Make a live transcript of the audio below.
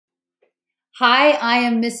Hi, I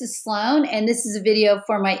am Mrs. Sloan, and this is a video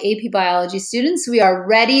for my AP Biology students. We are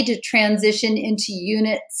ready to transition into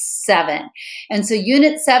Unit 7. And so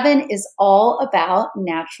Unit 7 is all about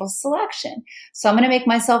natural selection. So I'm going to make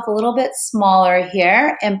myself a little bit smaller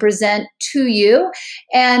here and present to you.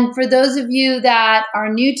 And for those of you that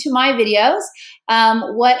are new to my videos,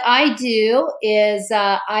 what I do is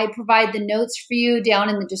I provide the notes for you down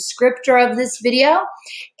in the descriptor of this video.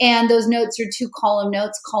 And those notes are 2 column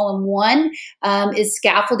notes. Column 1 is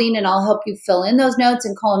scaffolding, and I'll help you fill in those notes.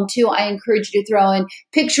 In column 2, I encourage you to throw in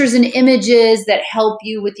pictures and images that help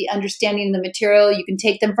you with the understanding of the material. You can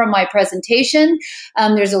take them from my presentation.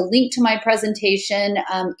 There's a link to my presentation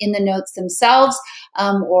in the notes themselves,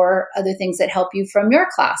 or other things that help you from your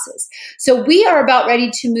classes. So we are about ready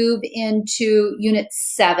to move into Unit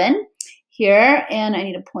 7 here, and I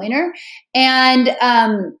need a pointer. And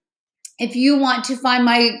if you want to find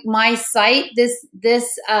my site, this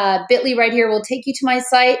bit.ly right here will take you to my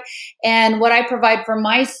site. And what I provide for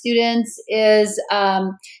my students is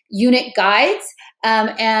unit guides.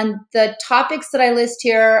 And the topics that I list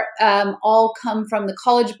here all come from the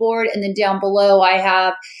College Board. And then down below, I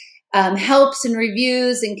have helps and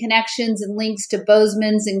reviews and connections and links to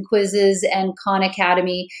Bozeman's and quizzes and Khan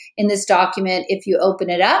Academy in this document if you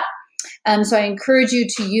open it up. So I encourage you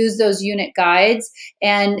to use those unit guides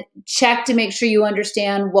and check to make sure you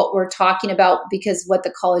understand what we're talking about, because what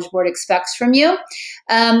the College Board expects from you.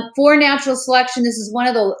 For natural selection, this is one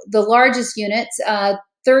of the largest units.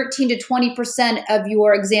 13 to 20% of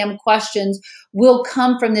your exam questions will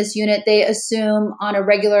come from this unit. They assume on a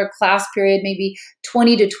regular class period, maybe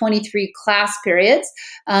 20 to 23 class periods,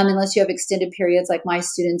 unless you have extended periods like my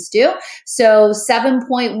students do. So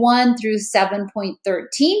 7.1 through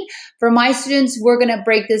 7.13. For my students, we're going to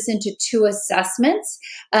break this into 2 assessments,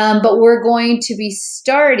 but we're going to be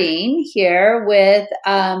starting here with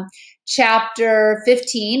Chapter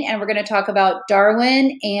 15, and we're going to talk about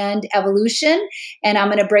Darwin and evolution. And I'm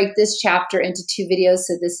going to break this chapter into 2 videos.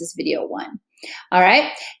 So this is video 1. All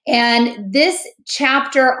right. And this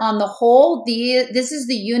chapter on the whole, this is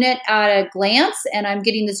the unit at a glance, and I'm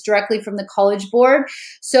getting this directly from the College Board.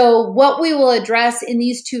 So what we will address in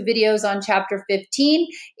these 2 videos on Chapter 15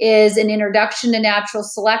 is an introduction to natural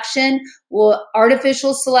selection,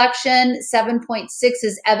 artificial selection. 7.6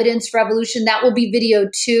 is evidence for evolution. That will be video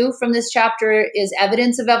 2 from this chapter, is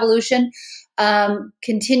evidence of evolution.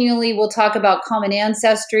 Continually, we'll talk about common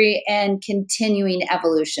ancestry and continuing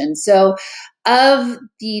evolution. So of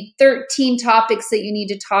the 13 topics that you need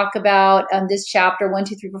to talk about this chapter, 1,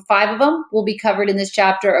 2, 3, 4, 5 of them will be covered in this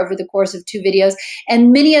chapter over the course of 2 videos.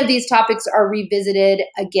 And many of these topics are revisited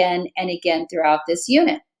again and again throughout this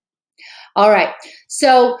unit. All right.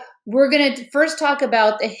 So we're going to first talk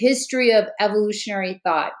about the history of evolutionary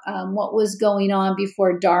thought, what was going on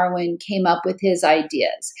before Darwin came up with his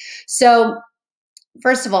ideas. So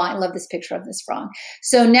first of all, I love this picture of this frog.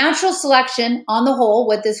 So natural selection on the whole,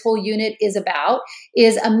 what this whole unit is about,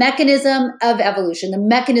 is a mechanism of evolution, the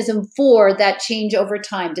mechanism for that change over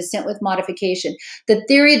time, descent with modification. The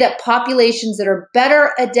theory that populations that are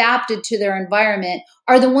better adapted to their environment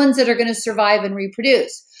are the ones that are going to survive and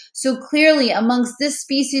reproduce. So clearly, amongst this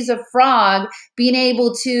species of frog, being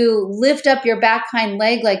able to lift up your back hind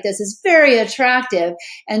leg like this is very attractive.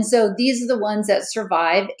 And so these are the ones that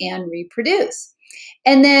survive and reproduce.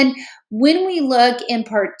 And then when we look in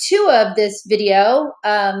part 2 of this video,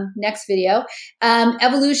 next video,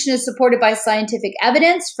 evolution is supported by scientific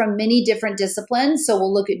evidence from many different disciplines. So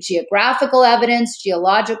we'll look at geographical evidence,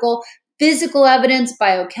 geological, physical evidence,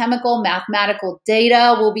 biochemical, mathematical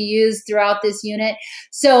data will be used throughout this unit.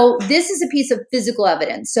 So this is a piece of physical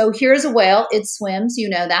evidence. So here's a whale, it swims, you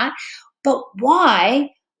know that. But why?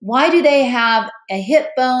 Why do they have a hip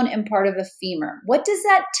bone and part of a femur? What does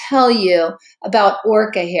that tell you about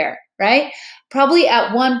orca here, right? Probably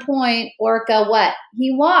at one point, orca, what?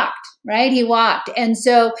 He walked, right? He walked. And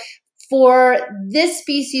so for this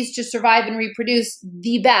species to survive and reproduce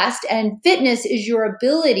the best, and fitness is your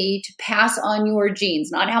ability to pass on your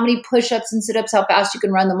genes, not how many push-ups and sit-ups, how fast you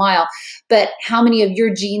can run the mile, but how many of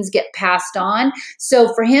your genes get passed on.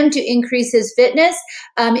 So for him to increase his fitness,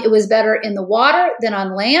 it was better in the water than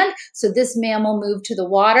on land. So this mammal moved to the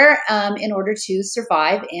water in order to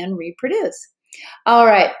survive and reproduce. All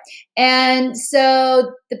right. And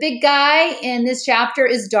so the big guy in this chapter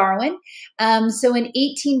is Darwin. So in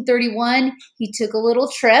 1831, he took a little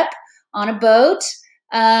trip on a boat,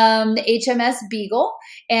 the HMS Beagle,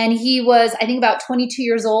 and he was, I think, about 22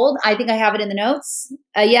 years old. I think I have it in the notes.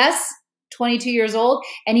 Yes. 22 years old,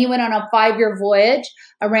 and he went on a 5-year voyage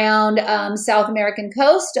around South American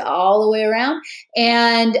coast, all the way around,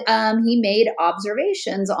 and he made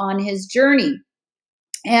observations on his journey.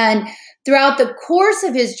 And throughout the course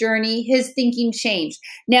of his journey, his thinking changed.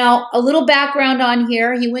 Now, a little background on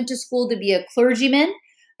here. He went to school to be a clergyman.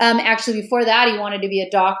 Actually, before that, he wanted to be a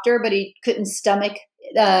doctor, but he couldn't stomach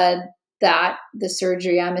the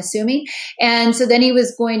surgery, I'm assuming. And so then he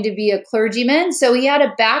was going to be a clergyman. So he had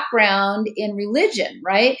a background in religion,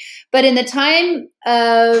 right? But in the time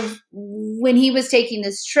of when he was taking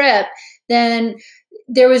this trip, then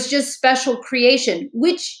there was just special creation,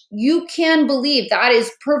 which you can believe that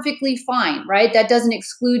is perfectly fine, right? That doesn't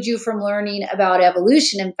exclude you from learning about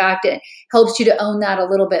evolution. In fact, it helps you to own that a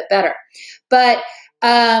little bit better. But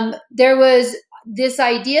there was this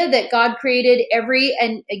idea that God created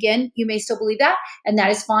and again, you may still believe that, and that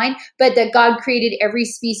is fine, but that God created every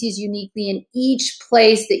species uniquely in each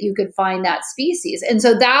place that you could find that species. And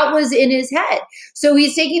so that was in his head. So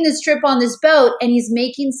he's taking this trip on this boat and he's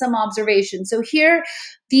making some observations. So here,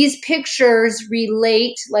 these pictures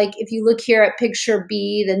relate, like if you look here at picture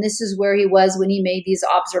B, then this is where he was when he made these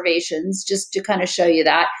observations, just to kind of show you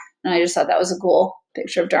that. And I just thought that was a cool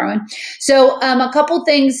picture of Darwin. So a couple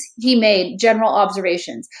things he made, general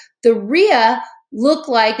observations. The rhea looked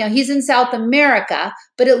like, now he's in South America,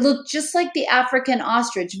 but it looked just like the African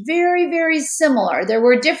ostrich, very, very similar. There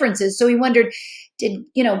were differences. So he wondered, did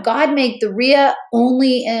God make the rhea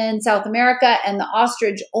only in South America and the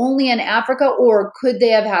ostrich only in Africa, or could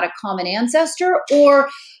they have had a common ancestor? Or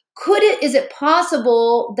is it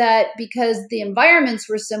possible that because the environments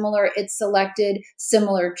were similar, it selected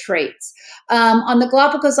similar traits? On the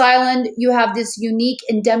Galapagos Island, you have this unique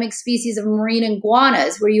endemic species of marine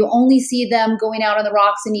iguanas where you only see them going out on the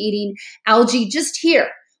rocks and eating algae just here.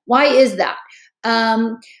 Why is that?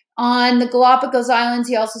 On the Galapagos Islands,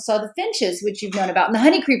 he also saw the finches, which you've known about. And the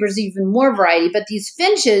honey creepers, even more variety. But these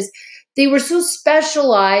finches, they were so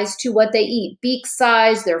specialized to what they eat, beak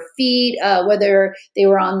size, their feet, whether they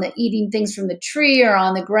were eating things from the tree or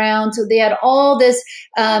on the ground. So they had all this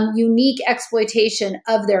unique exploitation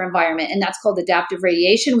of their environment, and that's called adaptive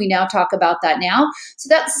radiation. We now talk about that now. So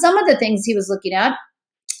that's some of the things he was looking at.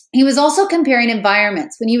 He was also comparing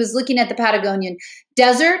environments. When he was looking at the Patagonian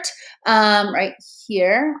desert, right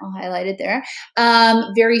here, I'll highlight it there,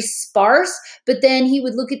 very sparse, but then he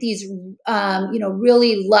would look at these,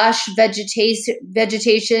 really lush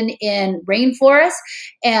vegetation in rainforests,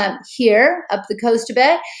 and here up the coast a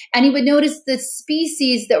bit, and he would notice the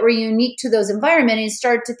species that were unique to those environments and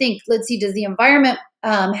start to think, let's see, does the environment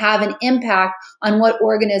have an impact on what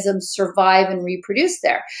organisms survive and reproduce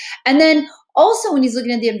there? And then also, when he's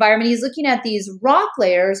looking at the environment, he's looking at these rock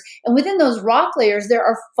layers, and within those rock layers, there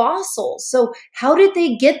are fossils. So how did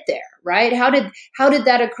they get there, right? How did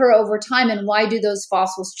that occur over time, and why do those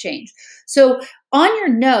fossils change? So on your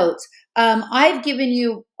notes, I've given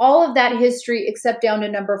you all of that history except down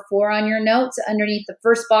to number 4 on your notes underneath the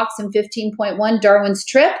first box in 15.1, Darwin's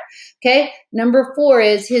trip. Okay, number 4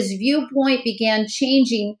 is his viewpoint began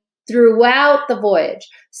changing throughout the voyage.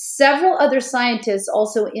 Several other scientists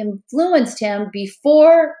also influenced him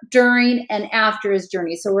before, during, and after his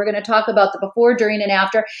journey. So we're going to talk about the before, during, and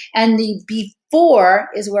after. And the before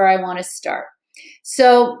is where I want to start.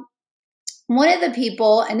 So one of the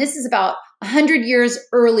people, and this is about 100 years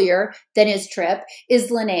earlier than his trip, is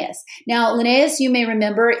Linnaeus. Now, Linnaeus, you may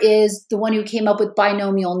remember, is the one who came up with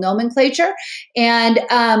binomial nomenclature. And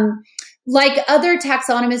like other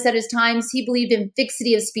taxonomists at his times, he believed in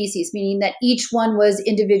fixity of species, meaning that each one was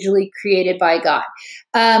individually created by God.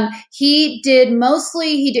 He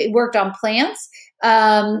worked on plants.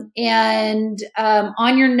 And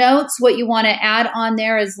on your notes, what you want to add on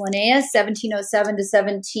there is Linnaeus, 1707 to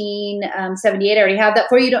 1778. I already have that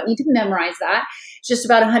for you. You don't need to memorize that. It's just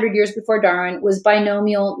about 100 years before Darwin, was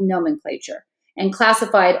binomial nomenclature and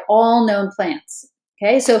classified all known plants.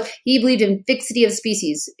 Okay, so he believed in fixity of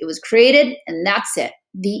species. It was created, and that's it,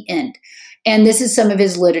 the end. And this is some of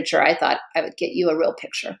his literature. I thought I would get you a real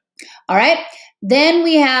picture. All right, then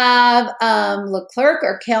we have Leclerc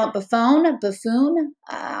or Count Buffon.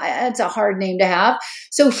 It's a hard name to have.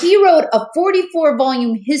 So he wrote a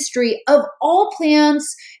 44-volume history of all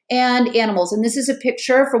plants and animals. And this is a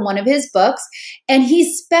picture from one of his books. And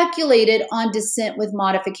he speculated on descent with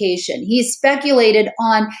modification. He speculated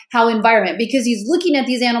on how environment, because he's looking at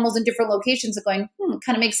these animals in different locations and going,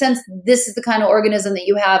 kind of makes sense. This is the kind of organism that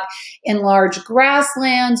you have in large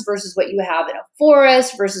grasslands versus what you have in a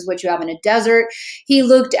forest versus what you have in a desert. He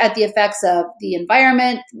looked at the effects of the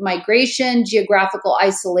environment, migration, geographical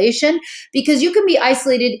isolation, because you can be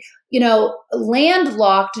isolated,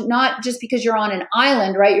 landlocked, not just because you're on an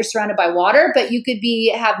island, right? You're surrounded by water, but you could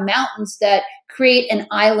have mountains that create an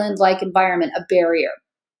island-like environment, a barrier.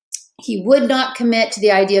 He would not commit to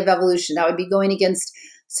the idea of evolution. That would be going against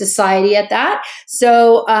society at that.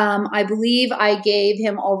 So I believe I gave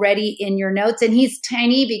him already in your notes, and he's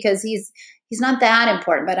tiny because he's not that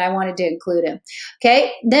important, but I wanted to include him.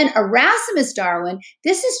 Okay. Then Erasmus Darwin,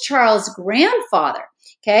 this is Charles' grandfather.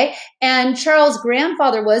 Okay. And Charles'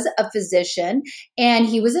 grandfather was a physician and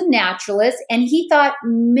he was a naturalist, and he thought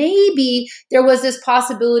maybe there was this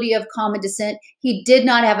possibility of common descent. He did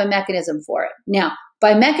not have a mechanism for it. Now,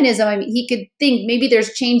 by mechanism, I mean, he could think maybe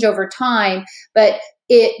there's change over time, but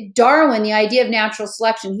Darwin, the idea of natural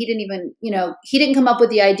selection, he didn't come up with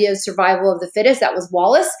the idea of survival of the fittest. That was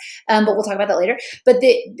Wallace, but we'll talk about that later. But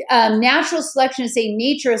the natural selection is saying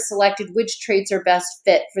nature has selected which traits are best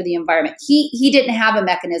fit for the environment. He didn't have a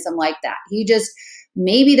mechanism like that. He just,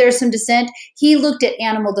 maybe there's some descent. He looked at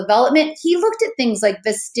animal development. He looked at things like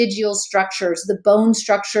vestigial structures, the bone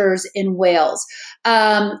structures in whales,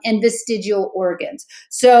 and vestigial organs.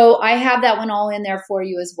 So I have that one all in there for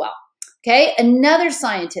you as well. Okay, another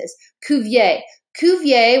scientist, Cuvier.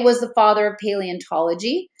 Cuvier was the father of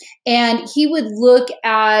paleontology, and he would look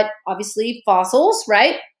at, obviously, fossils,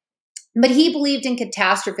 right? But he believed in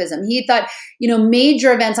catastrophism. He thought,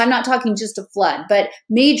 major events, I'm not talking just a flood, but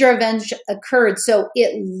major events occurred. So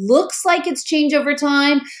it looks like it's changed over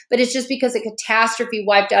time, but it's just because a catastrophe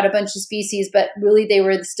wiped out a bunch of species, but really they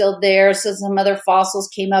were still there. So some other fossils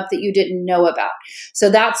came up that you didn't know about. So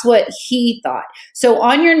that's what he thought. So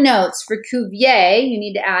on your notes for Cuvier, you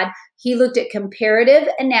need to add, he looked at comparative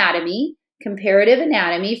anatomy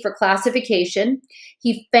for classification.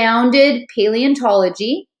 He founded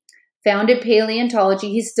paleontology.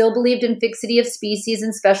 He still believed in fixity of species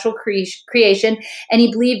and special creation, and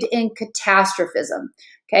he believed in catastrophism.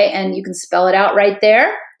 Okay, and you can spell it out right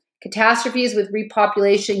there. Catastrophes with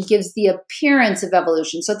repopulation gives the appearance of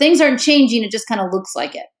evolution. So things aren't changing, it just kind of looks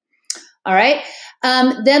like it. All right,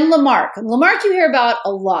 then Lamarck. Lamarck you hear about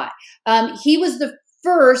a lot. He was the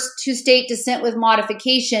first to state descent with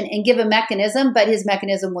modification and give a mechanism, but his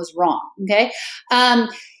mechanism was wrong. Okay.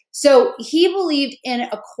 So he believed in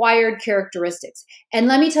acquired characteristics. And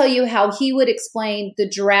let me tell you how he would explain the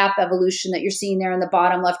giraffe evolution that you're seeing there in the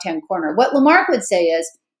bottom left-hand corner. What Lamarck would say is,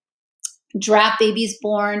 giraffe baby's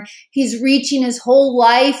born. He's reaching his whole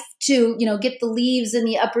life to, get the leaves in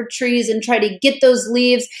the upper trees and try to get those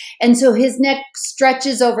leaves. And so his neck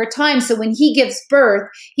stretches over time. So when he gives birth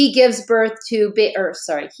to,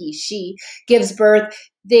 she gives birth,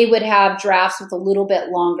 they would have giraffes with a little bit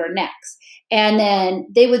longer necks. And then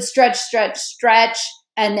they would stretch,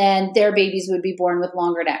 and then their babies would be born with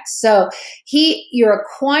longer necks. So you're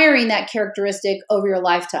acquiring that characteristic over your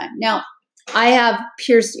lifetime. Now, I have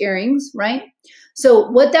pierced earrings, right? So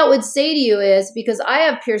what that would say to you is, because I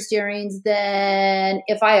have pierced earrings, then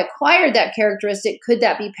if I acquired that characteristic, could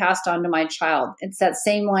that be passed on to my child? It's that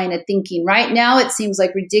same line of thinking. Right now, it seems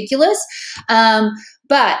like ridiculous,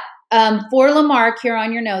 but for Lamarck, here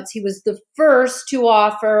on your notes, he was the first to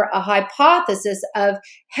offer a hypothesis of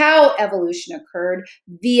how evolution occurred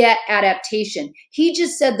via adaptation. He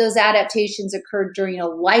just said those adaptations occurred during a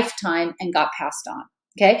lifetime and got passed on.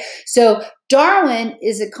 Okay, so Darwin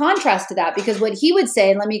is a contrast to that, because what he would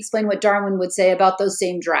say, and let me explain what Darwin would say about those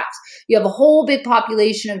same giraffes. You have a whole big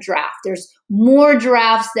population of giraffe. There's more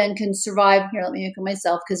giraffes than can survive. Here, let me make it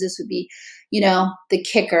myself, because this would be, the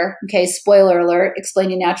kicker. Okay, spoiler alert,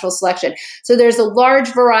 explaining natural selection. So there's a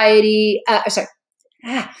large variety. So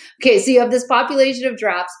you have this population of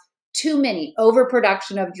giraffes. Too many,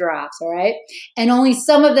 overproduction of giraffes, all right? And only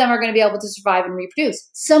some of them are going to be able to survive and reproduce.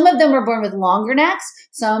 Some of them are born with longer necks,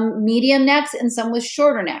 some medium necks, and some with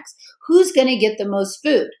shorter necks. Who's going to get the most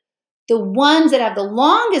food? The ones that have the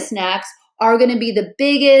longest necks are going to be the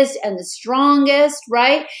biggest and the strongest,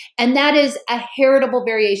 right? And that is a heritable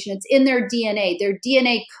variation. It's in their DNA. Their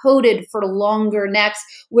DNA coded for longer necks,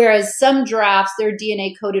 whereas some giraffes, their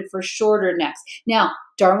DNA coded for shorter necks. Now,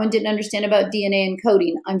 Darwin didn't understand about DNA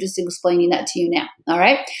encoding. I'm just explaining that to you now, all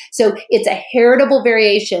right? So it's a heritable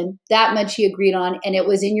variation. That much he agreed on, and it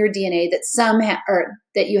was in your DNA that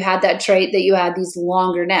that you had that trait, that you had these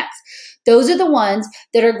longer necks. Those are the ones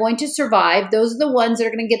that are going to survive. Those are the ones that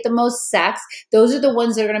are going to get the most sex. Those are the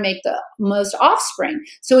ones that are going to make the most offspring.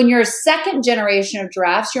 So in your second generation of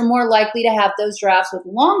giraffes, you're more likely to have those giraffes with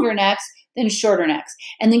longer necks then shorter necks.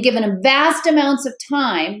 And then given a vast amounts of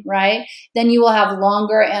time, right, then you will have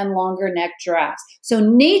longer and longer neck giraffes. So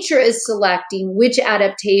nature is selecting which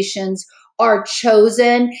adaptations are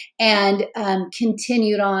chosen and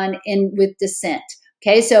continued on with descent.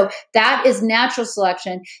 Okay, so that is natural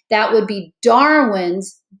selection. That would be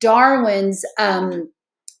Darwin's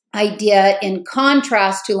idea in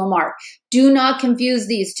contrast to Lamarck. Do not confuse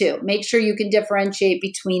these two. Make sure you can differentiate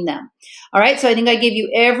between them. All right, so I think I gave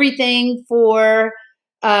you everything for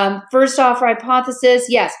first offer hypothesis.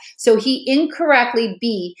 Yes, so he incorrectly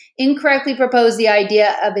proposed the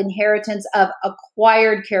idea of inheritance of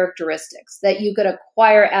acquired characteristics, that you could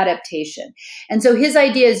acquire adaptation. And so his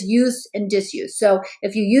idea is use and disuse. So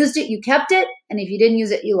if you used it, you kept it, and if you didn't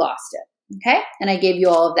use it, you lost it. Okay, and I gave you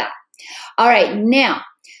all of that. All right, now,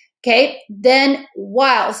 okay, then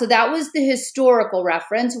so that was the historical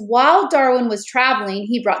reference. While Darwin was traveling,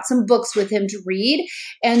 he brought some books with him to read.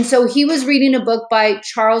 And so he was reading a book by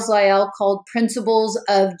Charles Lyell called Principles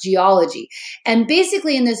of Geology. And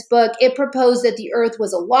basically in this book, it proposed that the Earth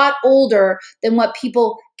was a lot older than what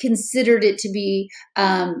people considered it to be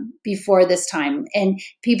before this time. And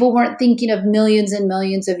people weren't thinking of millions and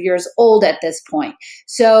millions of years old at this point.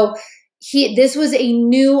 So this was a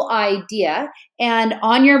new idea. And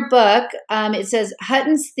on your book, it says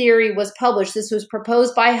Hutton's theory was published. This was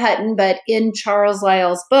proposed by Hutton, but in Charles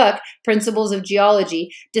Lyell's book, Principles of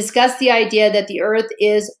Geology, discussed the idea that the Earth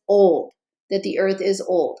is old,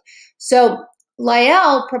 So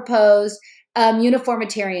Lyell proposed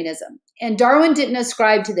uniformitarianism. And Darwin didn't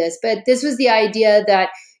ascribe to this, but this was the idea that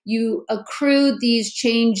you accrued these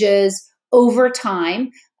changes over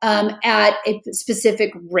time at a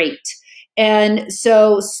specific rate. And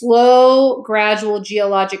so slow, gradual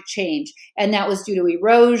geologic change. And that was due to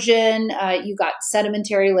erosion, you got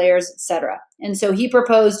sedimentary layers, etc. And so he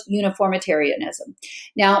proposed uniformitarianism.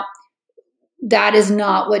 Now, that is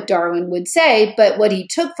not what Darwin would say, but what he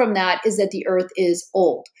took from that is that the Earth is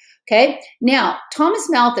old. Okay. Now, Thomas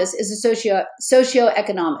Malthus is a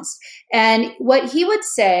socioeconomist. And what he would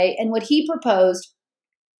say and what he proposed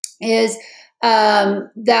is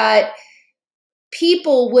that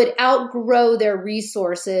people would outgrow their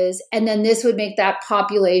resources, and then this would make that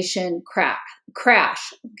population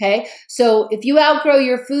crash. Okay. So if you outgrow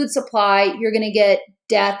your food supply, you're going to get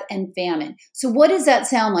death and famine. So what does that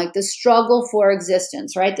sound like? The struggle for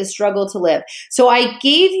existence, right? The struggle to live. So I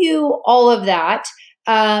gave you all of that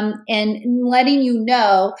and letting you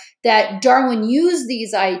know that Darwin used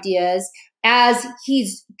these ideas as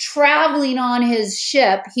he's traveling on his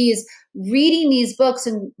ship. He's reading these books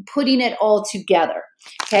and putting it all together,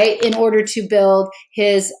 okay, in order to build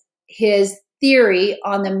his theory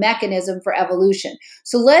on the mechanism for evolution.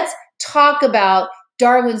 So let's talk about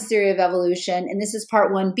Darwin's theory of evolution, and this is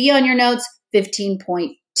part 1B on your notes,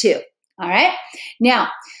 15.2. All right. Now,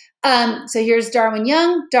 so here's Darwin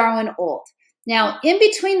young, Darwin old. Now, in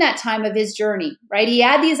between that time of his journey, right, he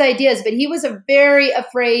had these ideas, but he was very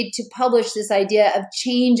afraid to publish this idea of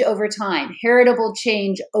change over time, heritable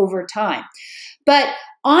change over time. But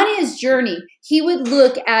on his journey, he would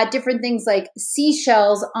look at different things like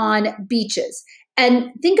seashells on beaches.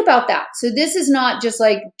 And think about that. So this is not just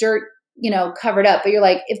like dirt, covered up, but you're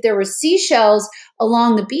like, if there were seashells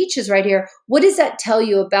along the beaches right here, what does that tell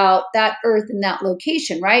you about that Earth and that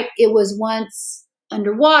location, right? It was once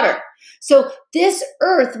underwater. So this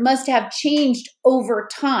Earth must have changed over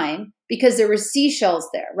time because there were seashells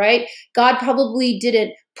there, right? God probably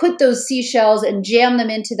didn't put those seashells and jam them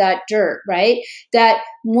into that dirt, right? That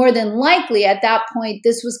more than likely at that point,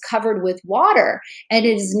 this was covered with water and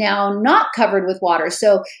it is now not covered with water.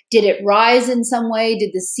 So did it rise in some way?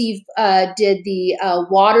 Did the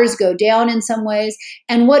waters go down in some ways?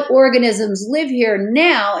 And what organisms live here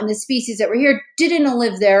now, and the species that were here didn't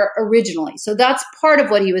live there originally. So that's part of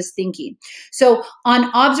what he was thinking. So on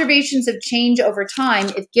observations of change over time,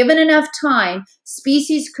 if given enough time,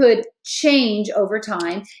 species could change over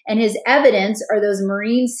time. And his evidence are those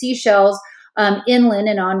marine seashells inland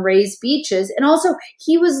and on raised beaches. And also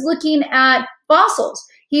he was looking at fossils.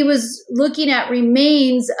 He was looking at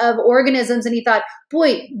remains of organisms and he thought,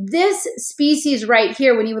 boy, this species right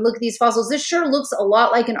here, when you would look at these fossils, this sure looks a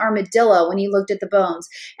lot like an armadillo when he looked at the bones.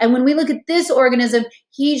 And when we look at this organism,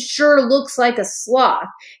 he sure looks like a sloth.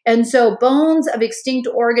 And so bones of extinct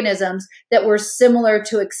organisms that were similar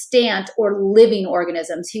to extant or living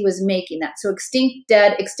organisms, he was making that. So extinct,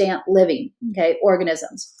 dead, extant, living, okay,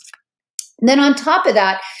 organisms. And then on top of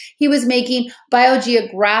that, he was making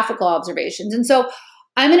biogeographical observations. And so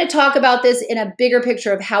I'm going to talk about this in a bigger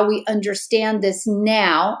picture of how we understand this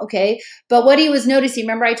now, okay? But what he was noticing,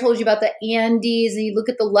 remember I told you about the Andes, and you look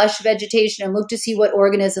at the lush vegetation and look to see what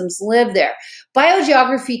organisms live there.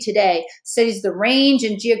 Biogeography today studies the range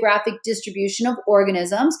and geographic distribution of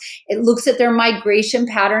organisms. It looks at their migration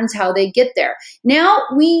patterns, how they get there. Now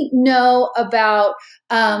we know about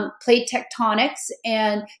plate tectonics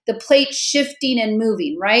and the plate shifting and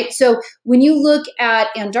moving, right? So when you look at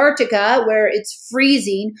Antarctica, where it's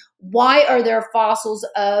freezing, why are there fossils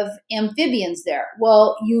of amphibians there?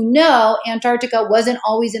 Well, you know, Antarctica wasn't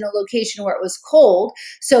always in a location where it was cold.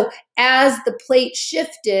 So as the plate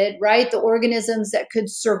shifted, right, the organisms that could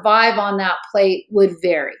survive on that plate would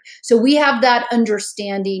vary. So we have that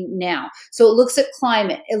understanding now. So it looks at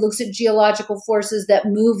climate, it looks at geological forces that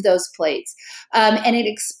move those plates, and it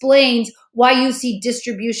explains why you see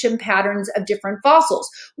distribution patterns of different fossils.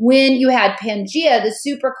 When you had Pangaea, the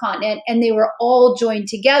supercontinent, and they were all joined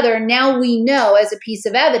together, now we know as a piece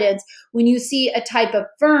of evidence, when you see a type of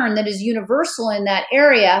fern that is universal in that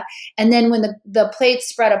area, and then when the plates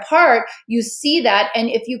spread apart, you see that, and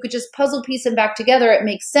if you could just puzzle piece them back together, it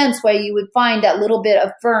makes sense why you would find that little bit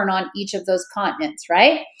of fern on each of those continents,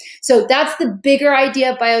 right? So that's the bigger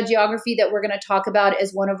idea of biogeography that we're going to talk about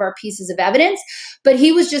as one of our pieces of evidence, but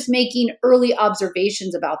he was just making early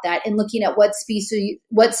observations about that and looking at what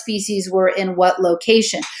species were in what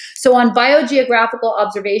location. So on biogeographical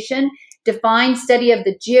observation, define study of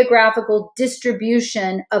the geographical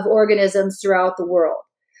distribution of organisms throughout the world.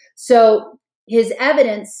 So his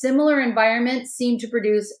evidence, similar environments seem to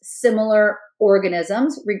produce similar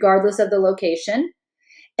organisms regardless of the location.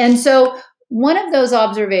 And so one of those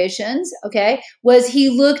observations, okay, was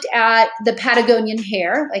he looked at the Patagonian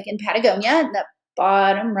hare, like in Patagonia, the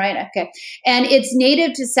bottom right, okay, and it's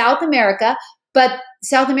native to South America, but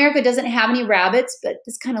South America doesn't have any rabbits, but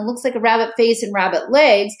this kind of looks like a rabbit face and rabbit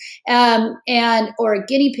legs, or a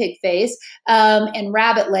guinea pig face and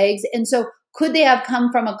rabbit legs. And so could they have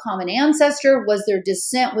come from a common ancestor? Was their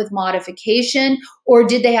descent with modification? Or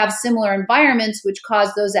did they have similar environments which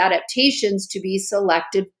caused those adaptations to be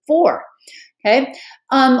selected for? Okay.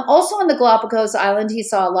 Also on the Galapagos Island, he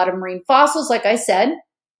saw a lot of marine fossils, like I said.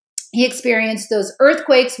 He experienced those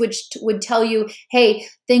earthquakes, which would tell you, hey,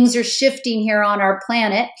 things are shifting here on our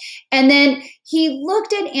planet. And then he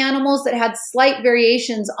looked at animals that had slight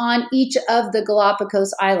variations on each of the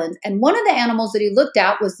Galapagos Islands. And one of the animals that he looked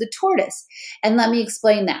at was the tortoise. And let me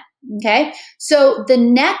explain that. Okay, so the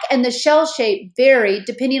neck and the shell shape vary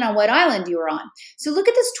depending on what island you were on. So look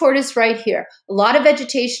at this tortoise right here. A lot of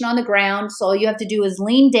vegetation on the ground, so all you have to do is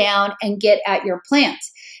lean down and get at your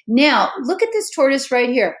plants. Now, look at this tortoise right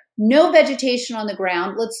here. No vegetation on the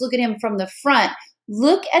ground. Let's look at him from the front.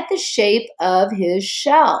 Look at the shape of his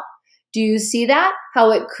shell. Do you see that?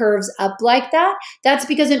 How it curves up like that? That's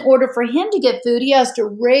because in order for him to get food, he has to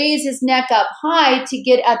raise his neck up high to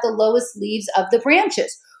get at the lowest leaves of the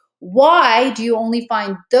branches. Why do you only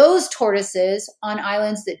find those tortoises on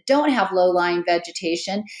islands that don't have low-lying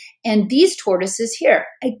vegetation and these tortoises here?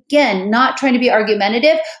 Again, not trying to be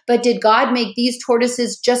argumentative, but did God make these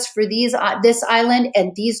tortoises just for this island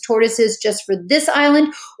and these tortoises just for this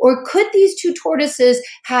island? Or could these two tortoises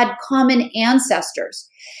had common ancestors?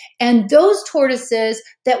 And those tortoises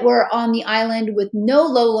that were on the island with no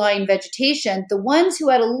low-lying vegetation, the ones who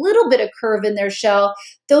had a little bit of curve in their shell,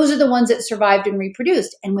 those are the ones that survived and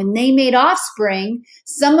reproduced. And when they made offspring,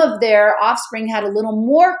 some of their offspring had a little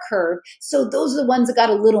more curve. So those are the ones that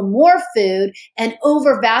got a little more food. And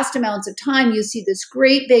over vast amounts of time, you see this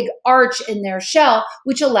great big arch in their shell,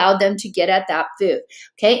 which allowed them to get at that food.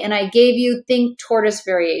 Okay, and I gave you, think tortoise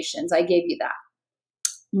variations. I gave you that.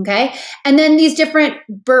 Okay, and then these different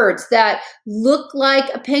birds that look like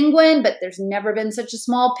a penguin, but there's never been such a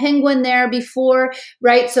small penguin there before,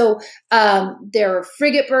 right? So there are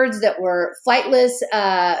frigate birds that were flightless.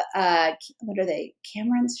 What are they?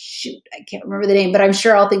 Camerons? Shoot, I can't remember the name, but I'm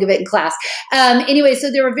sure I'll think of it in class. Anyway, so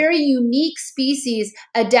there were very unique species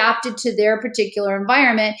adapted to their particular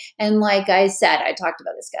environment. And like I said, I talked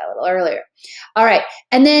about this guy a little earlier. All right,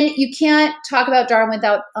 and then you can't talk about Darwin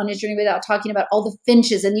on his journey without talking about all the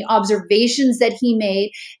finches and the observations that he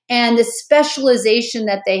made and the specialization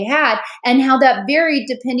that they had and how that varied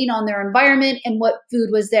depending on their environment and what food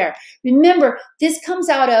was there. Remember, this comes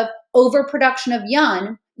out of overproduction of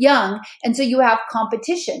young, and so you have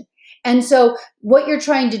competition. And so what you're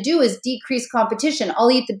trying to do is decrease competition.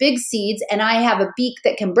 I'll eat the big seeds and I have a beak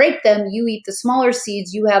that can break them. You eat the smaller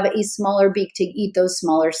seeds, you have a smaller beak to eat those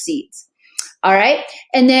smaller seeds. All right.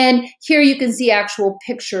 And then here you can see actual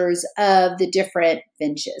pictures of the different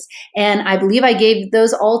finches. And I believe I gave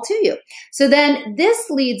those all to you. So then this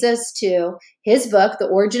leads us to his book, The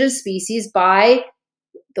Origin of Species by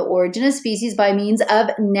means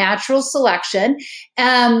of natural selection.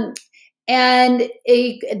 And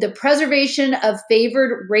the preservation of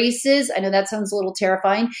favored races. I know that sounds a little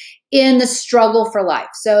terrifying, in the struggle for life.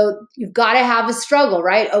 So you've got to have a struggle,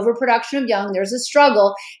 right? Overproduction of young, there's a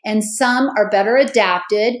struggle, and some are better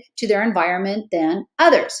adapted to their environment than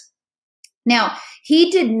others. Now, he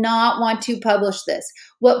did not want to publish this.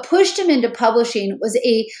 What pushed him into publishing was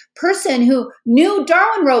a person who knew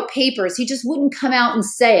Darwin wrote papers. He just wouldn't come out and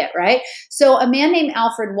say it, right? So a man named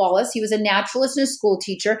Alfred Wallace, he was a naturalist and a school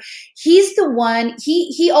teacher. He's the one,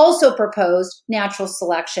 he also proposed natural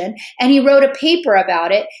selection, and he wrote a paper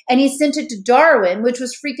about it, and he sent it to Darwin, which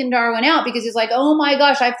was freaking Darwin out, because he's like, oh my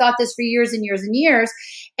gosh, I've thought this for years and years and years.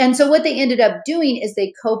 And so what they ended up doing is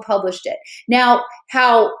they co-published it. Now,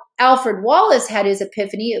 how Alfred Wallace had his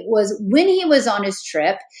epiphany, it was when he was on his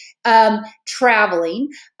trip traveling,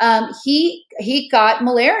 he got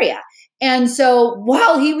malaria. And so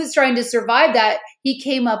while he was trying to survive that, he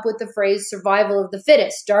came up with the phrase survival of the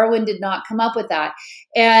fittest. Darwin did not come up with that.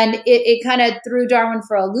 And it kind of threw Darwin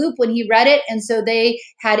for a loop when he read it. And so they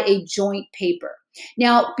had a joint paper.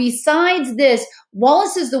 Now, besides this,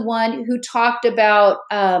 Wallace is the one who talked about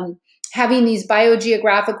having these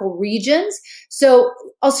biogeographical regions. So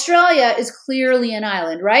Australia is clearly an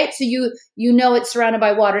island, right? So you know it's surrounded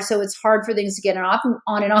by water, so it's hard for things to get on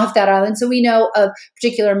and off that island. So we know of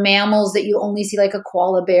particular mammals that you only see, like a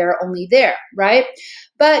koala bear, only there, right?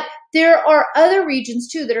 But there are other regions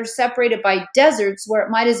too that are separated by deserts where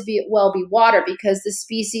it might as well be water, because the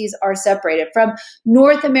species are separated. From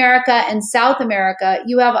North America and South America,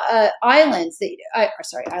 you have mountains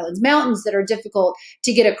that are difficult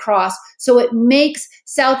to get across. So it makes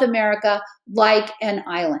South America like an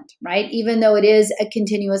island, right? Even though it is a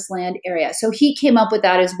continuous land area. So he came up with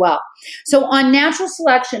that as well. So on natural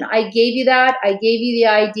selection, I gave you that. I gave you the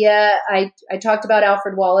idea. I talked about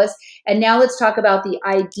Alfred Wallace. And now let's talk about the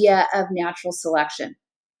idea of natural selection.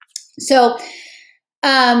 So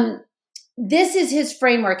this is his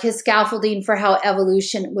framework, his scaffolding for how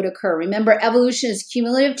evolution would occur. Remember, evolution is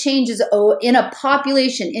cumulative changes in a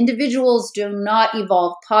population. Individuals do not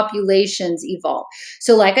evolve, populations evolve.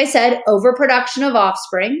 So like I said, overproduction of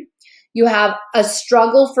offspring. You have a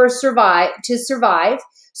struggle to survive.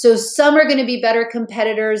 So some are going to be better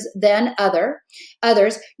competitors than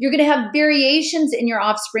others. You're going to have variations in your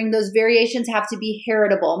offspring. Those variations have to be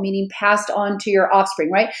heritable, meaning passed on to your offspring,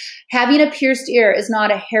 right? Having a pierced ear is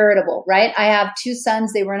not a heritable, right? I have two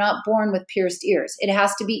sons. They were not born with pierced ears. It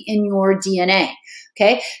has to be in your DNA.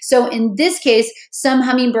 Okay. So in this case, some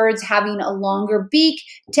hummingbirds having a longer beak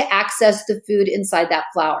to access the food inside that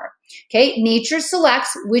flower. Okay, nature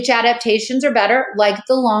selects which adaptations are better, like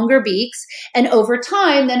the longer beaks, and over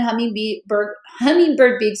time, then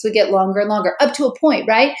hummingbird beaks would get longer and longer, up to a point,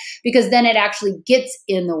 right? Because then it actually gets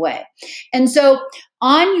in the way. And so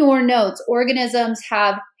on your notes, organisms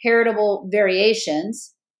have heritable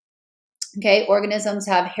variations. Okay, organisms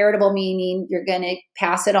have heritable, meaning you're going to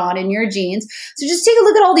pass it on in your genes. So just take a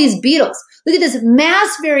look at all these beetles. Look at this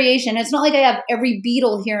mass variation. It's not like I have every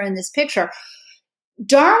beetle here in this picture.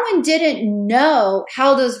 Darwin didn't know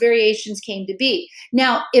how those variations came to be.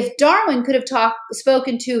 Now, if Darwin could have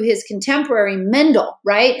spoken to his contemporary Mendel,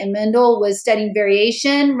 right? And Mendel was studying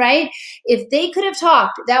variation, right? If they could have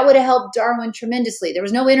talked, that would have helped Darwin tremendously. There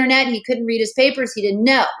was no internet. He couldn't read his papers. He didn't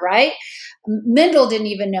know, right? Mendel didn't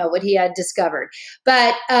even know what he had discovered.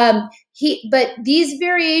 But these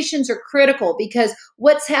variations are critical, because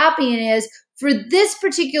what's happening is, for this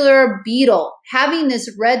particular beetle, having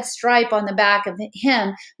this red stripe on the back of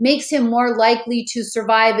him makes him more likely to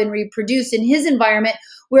survive and reproduce in his environment,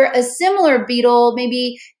 where a similar beetle,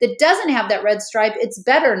 maybe that doesn't have that red stripe, it's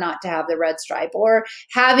better not to have the red stripe, or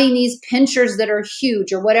having these pinchers that are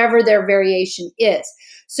huge, or whatever their variation is.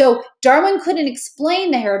 So Darwin couldn't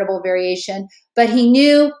explain the heritable variation, but he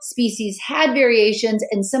knew species had variations,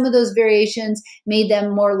 and some of those variations made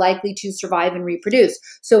them more likely to survive and reproduce.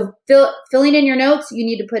 So filling in your notes, you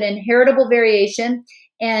need to put in heritable variation,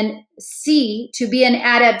 and C, to be an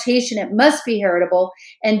adaptation, it must be heritable.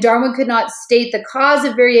 And Darwin could not state the cause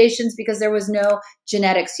of variations because there was no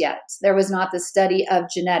genetics yet. There was not the study of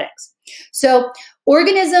genetics. So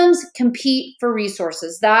organisms compete for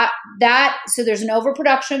resources. So there's an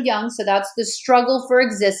overproduction of young. So that's the struggle for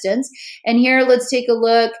existence. And here, let's take a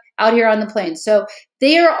look out here on the plains. So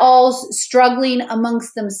they are all struggling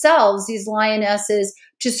amongst themselves, these lionesses,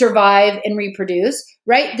 to survive and reproduce,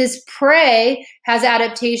 right? This prey has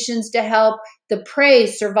adaptations to help the prey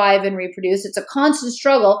survive and reproduce. It's a constant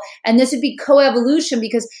struggle. And this would be coevolution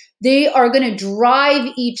because they are going to drive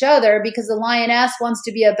each other because the lioness wants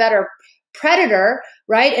to be a better predator,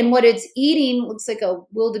 right? And what it's eating looks like a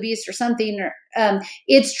wildebeest or something.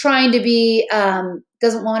 It's trying to be,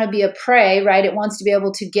 doesn't want to be a prey, right? It wants to be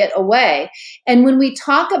able to get away. And when we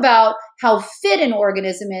talk about how fit an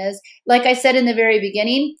organism is, like I said in the very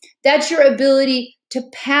beginning, that's your ability to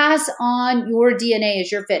pass on your DNA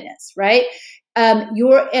as your fitness, right?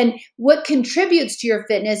 And what contributes to your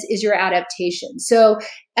fitness is your adaptation. So,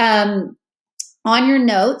 on your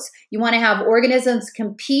notes, you want to have organisms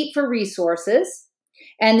compete for resources.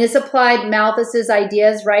 And this applied Malthus's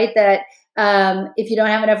ideas, right? That if you don't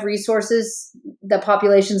have enough resources, the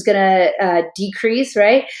population is going to decrease,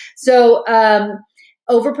 right? So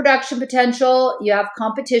overproduction potential, you have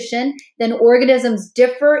competition. Then organisms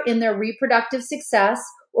differ in their reproductive success.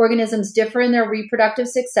 Organisms differ in their reproductive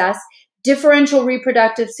success. Differential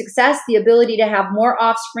reproductive success, the ability to have more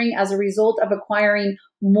offspring as a result of acquiring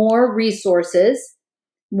more resources.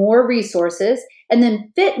 And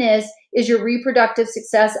then fitness is your reproductive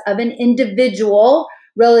success of an individual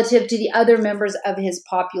relative to the other members of his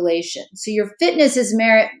population. So your fitness is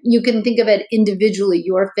merit. You can think of it individually,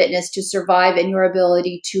 your fitness to survive and your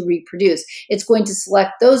ability to reproduce. It's going to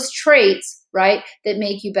select those traits, right, that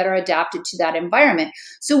make you better adapted to that environment.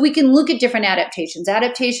 So we can look at different adaptations.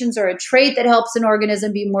 Adaptations are a trait that helps an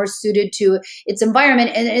organism be more suited to its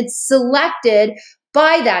environment, and it's selected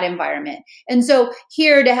by that environment. And so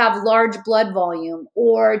here, to have large blood volume,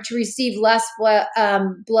 or to receive less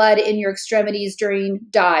blood in your extremities during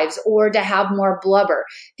dives, or to have more blubber.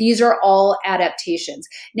 These are all adaptations.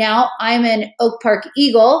 Now, I'm an Oak Park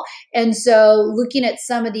eagle, and so looking at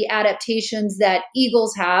some of the adaptations that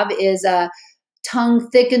eagles have is tongue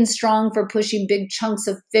thick and strong for pushing big chunks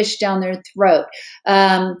of fish down their throat.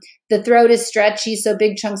 The throat is stretchy, so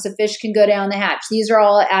big chunks of fish can go down the hatch. These are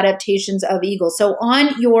all adaptations of eagles. So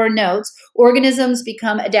on your notes, organisms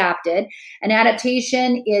become adapted. An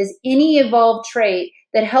adaptation is any evolved trait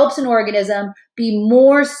that helps an organism be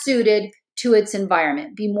more suited to its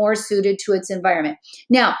environment,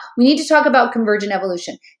 Now, we need to talk about convergent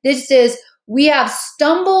evolution. This is, we have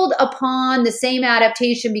stumbled upon the same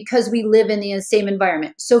adaptation because we live in the same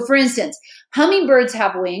environment. So for instance, hummingbirds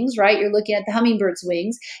have wings, right? You're looking at the hummingbird's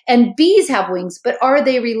wings, and bees have wings, but are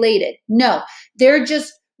they related? No, they're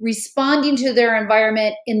just responding to their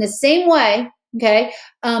environment in the same way, okay,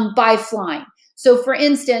 by flying. So for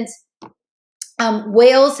instance,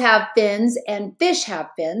 whales have fins and fish have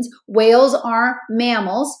fins. Whales are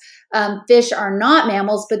mammals. Fish are not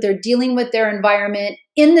mammals, but they're dealing with their environment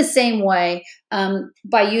in the same way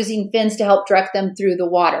by using fins to help direct them through the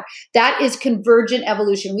water. That is convergent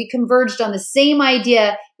evolution. We converged on the same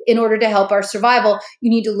idea in order to help our survival. You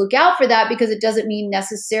need to look out for that because it doesn't mean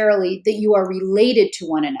necessarily that you are related to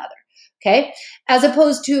one another. Okay, as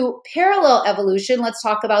opposed to parallel evolution, let's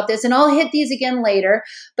talk about this, and I'll hit these again later,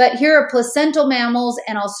 but here are placental mammals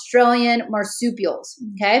and Australian marsupials,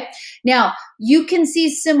 okay? Now, you can see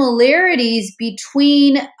similarities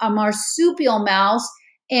between a marsupial mouse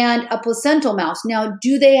and a placental mouse. Now,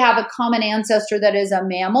 do they have a common ancestor that is a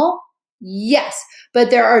mammal? Yes,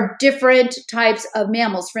 but there are different types of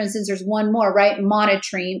mammals. For instance, there's one more, right?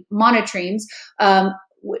 Monotremes,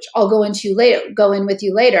 which I'll go in with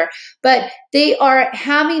you later, but they are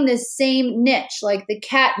having the same niche, like the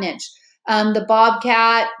cat niche, the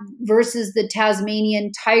bobcat versus the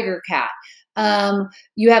Tasmanian tiger cat.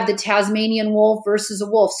 You have the Tasmanian wolf versus a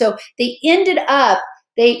wolf. So they ended up,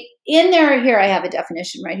 here I have a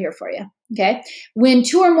definition right here for you. Okay. When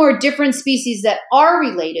two or more different species that are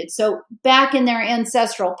related, so back in their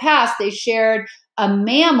ancestral past, they shared a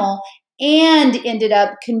mammal and ended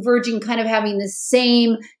up converging, kind of having the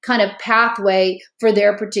same kind of pathway for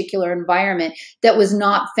their particular environment that was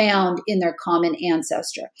not found in their common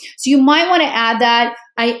ancestor. So you might want to add that.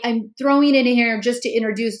 I'm throwing it in here just to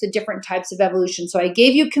introduce the different types of evolution. So I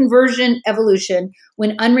gave you convergent evolution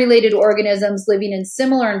when unrelated organisms living in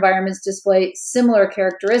similar environments display similar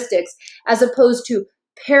characteristics, as opposed to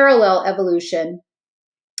parallel evolution.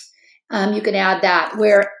 You can add that,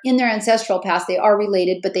 where in their ancestral past they are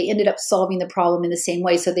related, but they ended up solving the problem in the same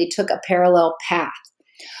way, so they took a parallel path.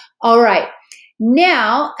 All right.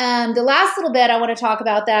 Now, the last little bit, I want to talk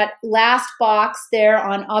about that last box there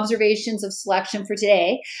on observations of selection for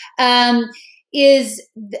today. is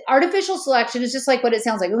artificial selection is just like what it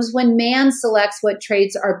sounds like. It was when man selects what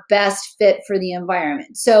traits are best fit for the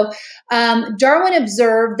environment. So Darwin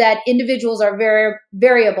observed that individuals are very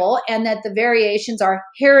variable and that the variations are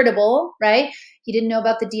heritable, right? He didn't know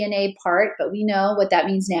about the DNA part, but we know what that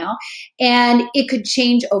means now. And it could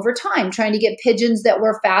change over time, trying to get pigeons that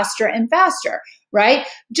were faster and faster, right?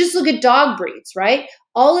 Just look at dog breeds, right?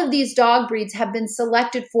 All of these dog breeds have been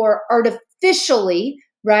selected for artificially,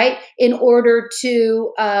 right? In order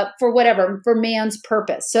to, for man's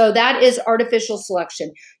purpose. So that is artificial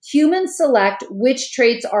selection. Humans select which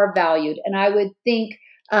traits are valued. And I would think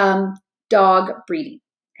dog breeding.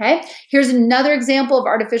 Okay. Here's another example of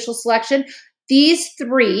artificial selection. These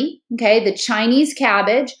three, okay, the Chinese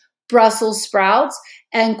cabbage, Brussels sprouts,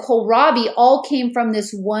 and kohlrabi all came from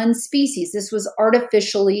this one species. This was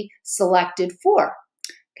artificially selected for.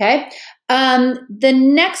 Okay. The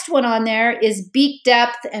next one on there is beak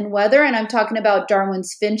depth and weather, and I'm talking about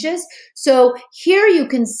Darwin's finches. So here you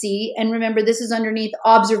can see, and remember this is underneath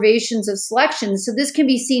observations of selection, so this can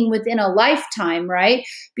be seen within a lifetime, right?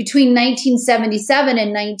 Between 1977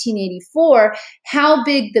 and 1984, how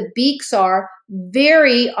big the beaks are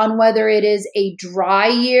vary on whether it is a dry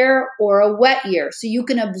year or a wet year. So you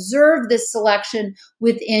can observe this selection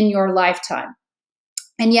within your lifetime.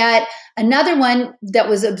 And yet another one that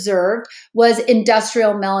was observed was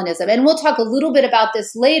industrial melanism. And we'll talk a little bit about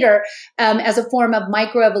this later as a form of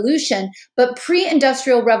microevolution. But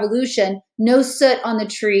pre-industrial revolution, no soot on the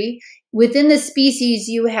tree. Within the species,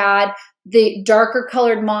 you had the darker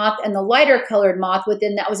colored moth and the lighter colored moth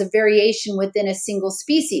within that was a variation within a single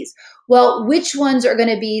species. Well, which ones are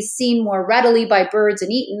going to be seen more readily by birds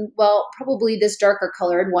and eaten? Well, probably this darker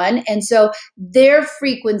colored one. And so their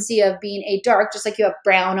frequency of being a dark, just like you have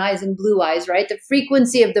brown eyes and blue eyes, right? The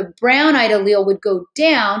frequency of the brown-eyed allele would go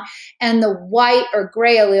down and the white or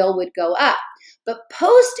gray allele would go up. But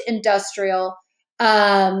post-industrial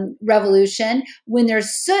revolution, when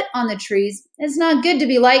there's soot on the trees, it's not good to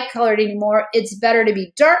be light colored anymore. It's better to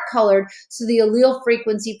be dark colored. So the allele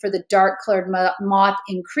frequency for the dark colored moth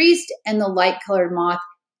increased and the light colored moth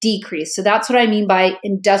decreased. So that's what I mean by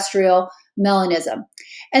industrial melanism.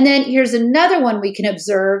 And then here's another one we can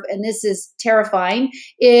observe, and this is terrifying,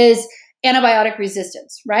 is antibiotic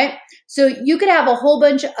resistance, right? So you could have a whole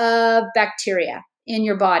bunch of bacteria in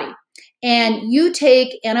your body, and you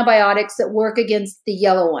take antibiotics that work against the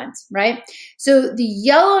yellow ones, right? So the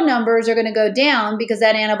yellow numbers are going to go down because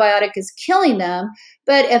that antibiotic is killing them.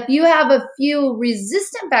 But if you have a few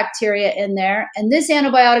resistant bacteria in there and this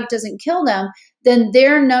antibiotic doesn't kill them, then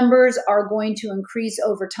their numbers are going to increase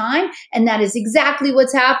over time. And that is exactly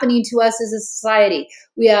what's happening to us as a society.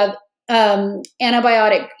 We have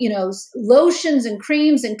antibiotic, lotions and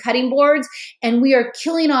creams and cutting boards, and we are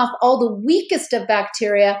killing off all the weakest of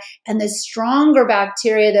bacteria, and the stronger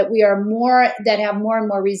bacteria that have more and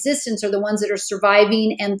more resistance are the ones that are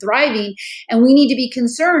surviving and thriving. And we need to be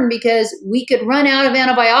concerned because we could run out of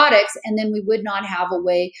antibiotics and then we would not have a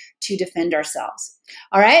way to defend ourselves.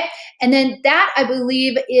 All right. And then that, I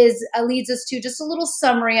believe, leads us to just a little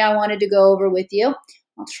summary I wanted to go over with you.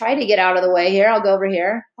 I'll try to get out of the way here. I'll go over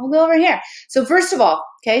here. I'll go over here. So first of all,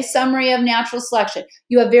 okay, summary of natural selection.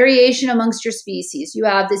 You have variation amongst your species. You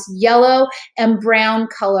have this yellow and brown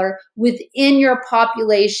color within your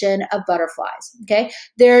population of butterflies, okay?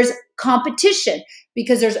 There's competition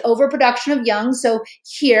because there's overproduction of young. So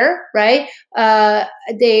here, right,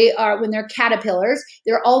 when they're caterpillars,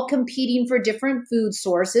 they're all competing for different food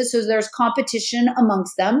sources. So there's competition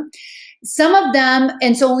amongst them. Some of them,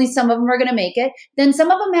 and so only some of them are going to make it. Then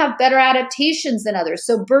some of them have better adaptations than others.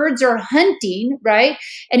 So birds are hunting, right?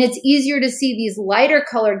 And it's easier to see these lighter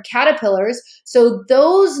colored caterpillars. So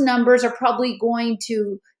those numbers are probably going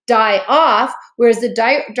to die off, whereas the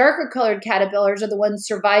darker colored caterpillars are the ones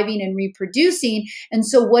surviving and reproducing. And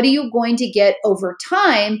so what are you going to get over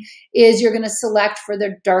time is you're going to select for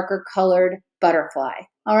the darker colored butterfly.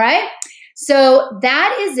 All right. So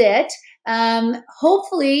that is it.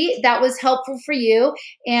 Hopefully that was helpful for you.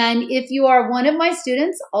 And if you are one of my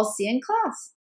students, I'll see you in class.